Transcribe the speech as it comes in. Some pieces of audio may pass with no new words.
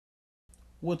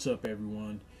What's up,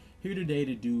 everyone? Here today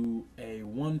to do a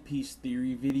One Piece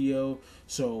theory video.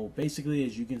 So basically,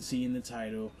 as you can see in the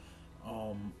title,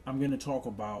 I'm going to talk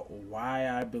about why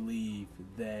I believe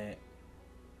that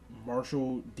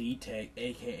Marshall D Tech,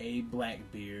 aka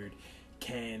Blackbeard,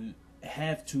 can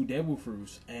have two devil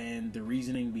fruits and the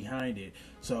reasoning behind it.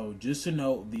 So just to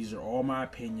note, these are all my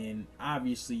opinion.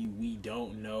 Obviously, we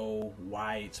don't know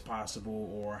why it's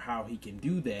possible or how he can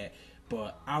do that,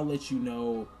 but I'll let you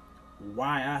know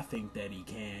why I think that he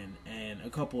can and a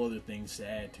couple other things to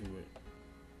add to it.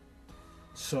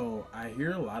 So I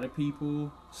hear a lot of people's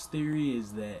theory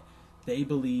is that they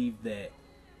believe that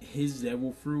his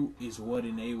devil fruit is what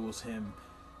enables him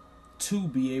to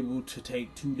be able to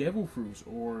take two devil fruits,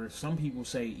 or some people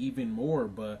say even more,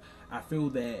 but I feel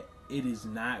that it is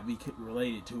not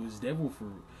related to his devil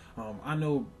fruit. I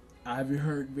know I've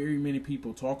heard very many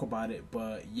people talk about it,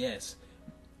 but yes,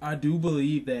 I do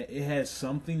believe that it has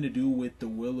something to do with the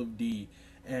will of D.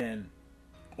 And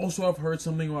also, I've heard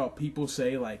something about people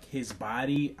say like his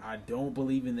body. I don't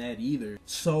believe in that either.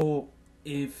 So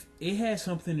if it has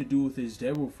something to do with his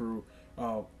devil fruit,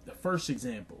 the first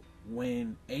example,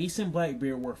 when Ace and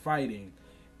Blackbeard were fighting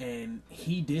and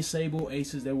he disabled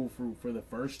Ace's devil fruit for the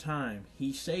first time,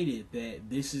 he stated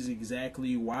that this is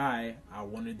exactly why I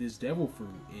wanted this devil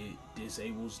fruit. It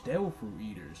disables devil fruit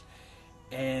eaters.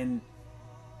 And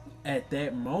at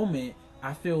that moment,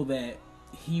 I feel that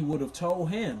he would have told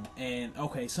him. And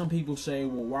okay, some people say,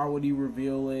 well, why would he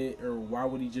reveal it, or why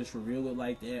would he just reveal it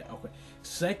like that? Okay,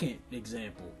 second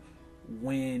example,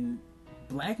 when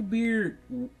Blackbeard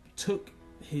took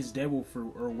his devil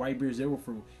fruit, or Whitebeard's devil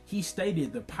fruit, he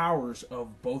stated the powers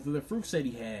of both of the fruits that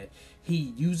he had.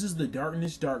 He uses the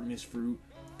darkness fruit,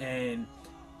 and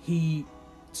he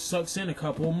sucks in a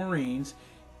couple of marines,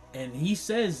 and he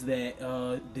says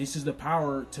that this is the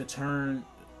power to turn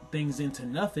things into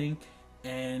nothing,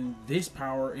 and this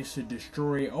power is to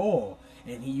destroy all.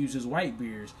 And he uses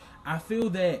Whitebeard's. I feel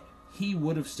that he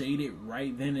would have stated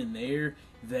right then and there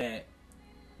that,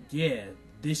 yeah,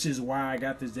 this is why I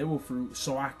got this devil fruit,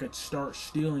 so I could start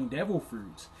stealing devil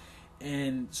fruits.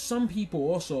 And some people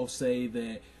also say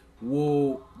that,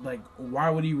 well, like, why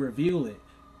would he reveal it?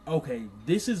 Okay,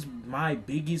 this is my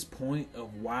biggest point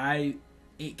of why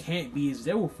it can't be his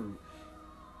devil fruit.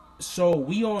 So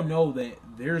we all know that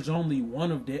there's only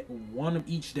one of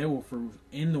each devil fruit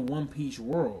in the One Piece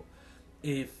world.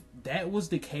 If that was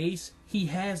the case, he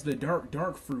has the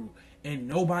dark fruit, and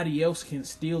nobody else can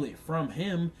steal it from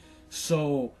him.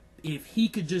 So if he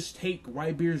could just take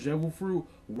Whitebeard's devil fruit,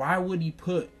 why would he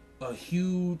put a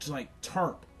huge like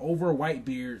tarp over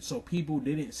Whitebeard so people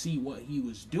didn't see what he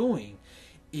was doing?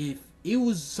 If it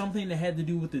was something that had to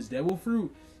do with his devil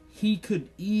fruit, he could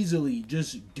easily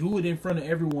just do it in front of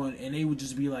everyone, and they would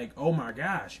just be like, oh my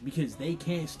gosh, because they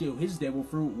can't steal his devil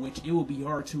fruit, which it will be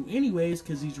hard to anyways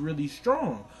because he's really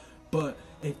strong. But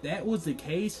if that was the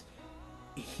case,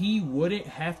 he wouldn't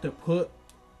have to put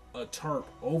a tarp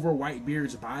over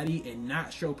Whitebeard's body and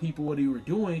not show people what he were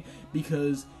doing,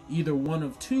 because either one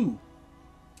of two,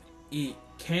 it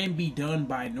can be done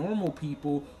by normal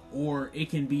people, or it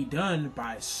can be done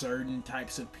by certain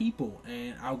types of people,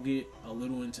 and I'll get a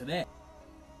little into that.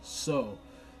 So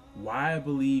why I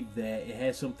believe that it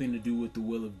has something to do with the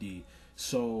will of D.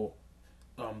 So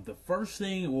the first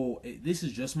thing, well, this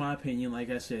is just my opinion. Like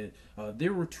I said,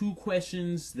 there were two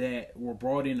questions that were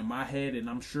brought into my head, and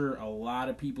I'm sure a lot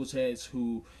of people's heads,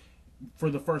 who for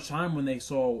the first time when they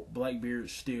saw Blackbeard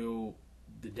steal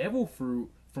the devil fruit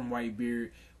from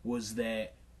Whitebeard, was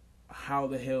that how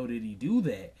the hell did he do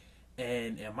that?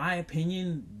 And in my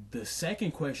opinion, the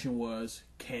second question was,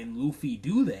 can Luffy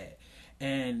do that?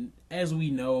 And as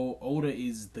we know, Oda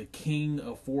is the king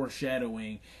of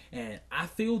foreshadowing, and I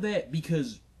feel that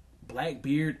because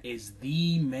Blackbeard is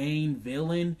the main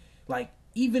villain, like,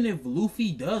 even if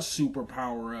Luffy does super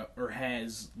power up or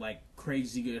has like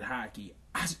crazy good hockey,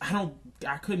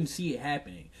 I couldn't see it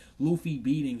happening. Luffy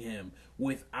beating him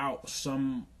without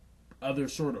some other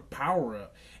sort of power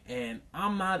up. And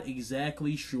I'm not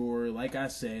exactly sure, like I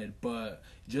said, but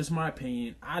just my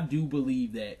opinion, I do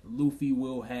believe that Luffy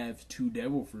will have two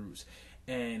devil fruits.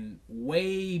 And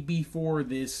way before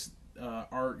this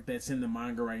arc that's in the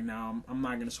manga right now, I'm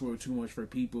not going to spoil too much for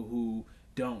people who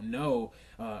don't know,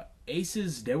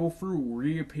 Ace's devil fruit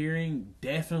reappearing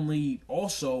definitely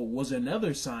also was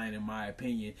another sign, in my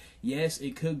opinion. Yes,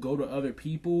 it could go to other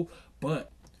people,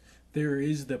 but there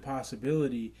is the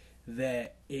possibility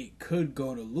that it could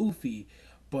go to Luffy.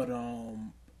 But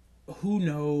who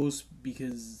knows,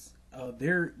 because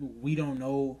we don't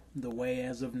know the way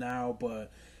as of now.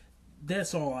 But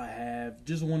that's all I have.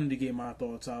 Just wanted to get my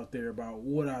thoughts out there about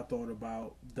what I thought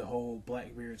about the whole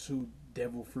Blackbeard two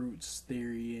devil fruits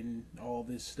theory and all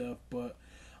this stuff. But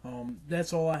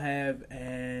that's all I have,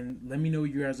 and let me know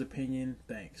your guys' opinion.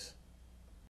 Thanks.